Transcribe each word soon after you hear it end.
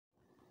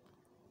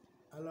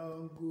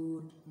Hello,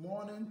 good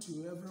morning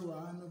to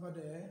everyone over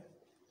there.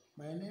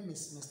 My name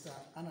is Mr.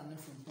 Anane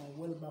from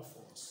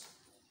Wilberforce,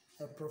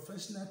 a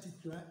professional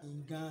teacher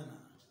in Ghana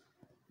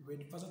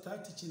with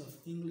versatile teaching of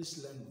English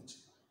language.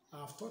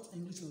 I've taught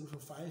English language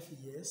for 5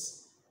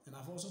 years, and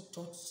I've also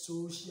taught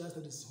social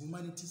studies,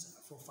 humanities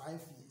for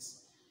 5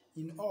 years.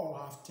 In all,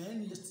 I have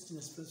 10 years teaching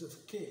experience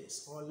of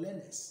kids or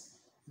learners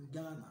in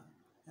Ghana,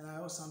 and I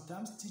also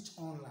sometimes teach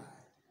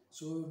online.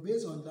 So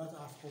based on that,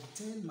 I've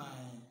obtained my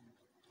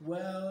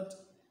World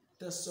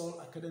TESOL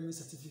Academy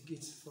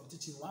certificate for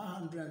teaching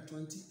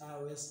 120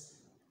 hours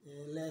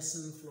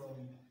lesson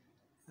from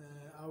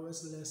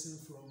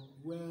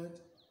World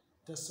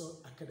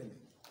TESOL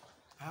Academy.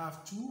 I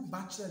have 2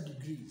 bachelor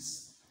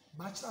degrees: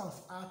 Bachelor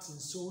of Arts in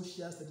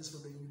Social Studies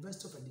from the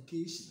University of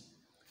Education,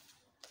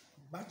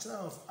 Bachelor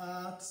of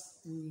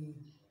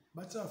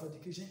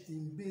Education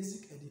in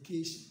Basic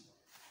Education.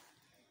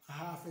 I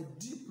have a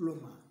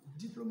diploma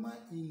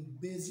in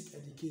Basic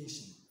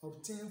Education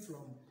obtained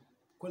from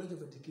College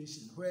of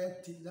Education,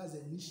 where that's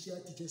the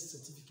initial teacher's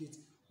certificate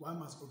one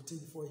must obtain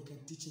before he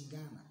can teach in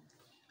Ghana.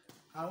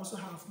 I also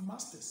have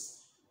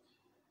masters.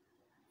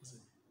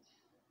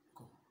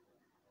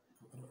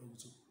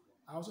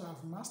 I also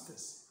have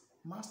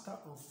Master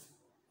of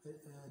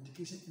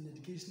Education in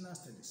Educational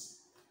Studies.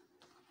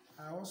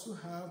 I also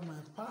have my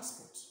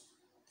passport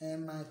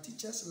and my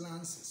teacher's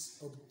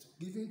license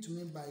given to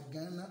me by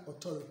Ghana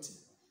Authority,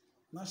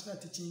 National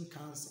Teaching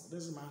Council.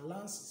 This is my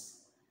license.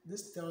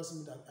 This tells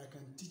me that I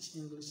can teach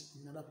English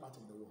in another part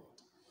of the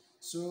world.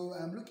 So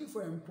I'm looking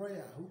for an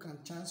employer who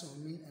can chance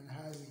on me and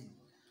hire me.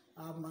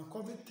 I have my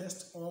COVID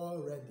test all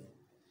ready.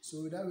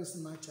 So without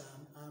wasting my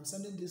time, I'm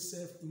sending this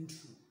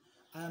self-intro.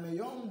 I am a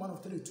young man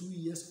of 33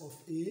 years of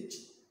age,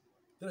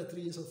 an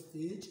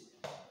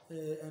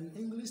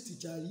English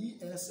teacher,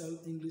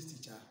 ESL English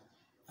teacher.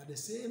 At the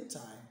same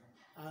time,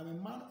 I'm a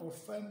man of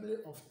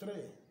family of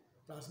 3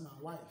 plus my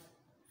wife.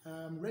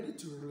 I'm ready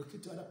to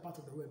relocate to other parts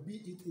of the world, be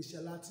it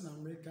Asia, Latin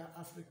America,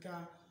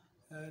 Africa,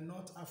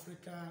 North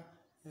Africa,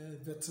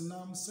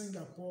 Vietnam,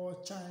 Singapore,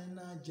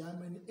 China,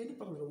 Germany, any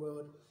part of the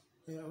world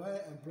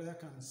where an employer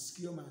can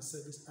secure my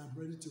service. I'm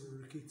ready to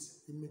relocate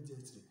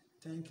immediately.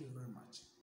 Thank you very much.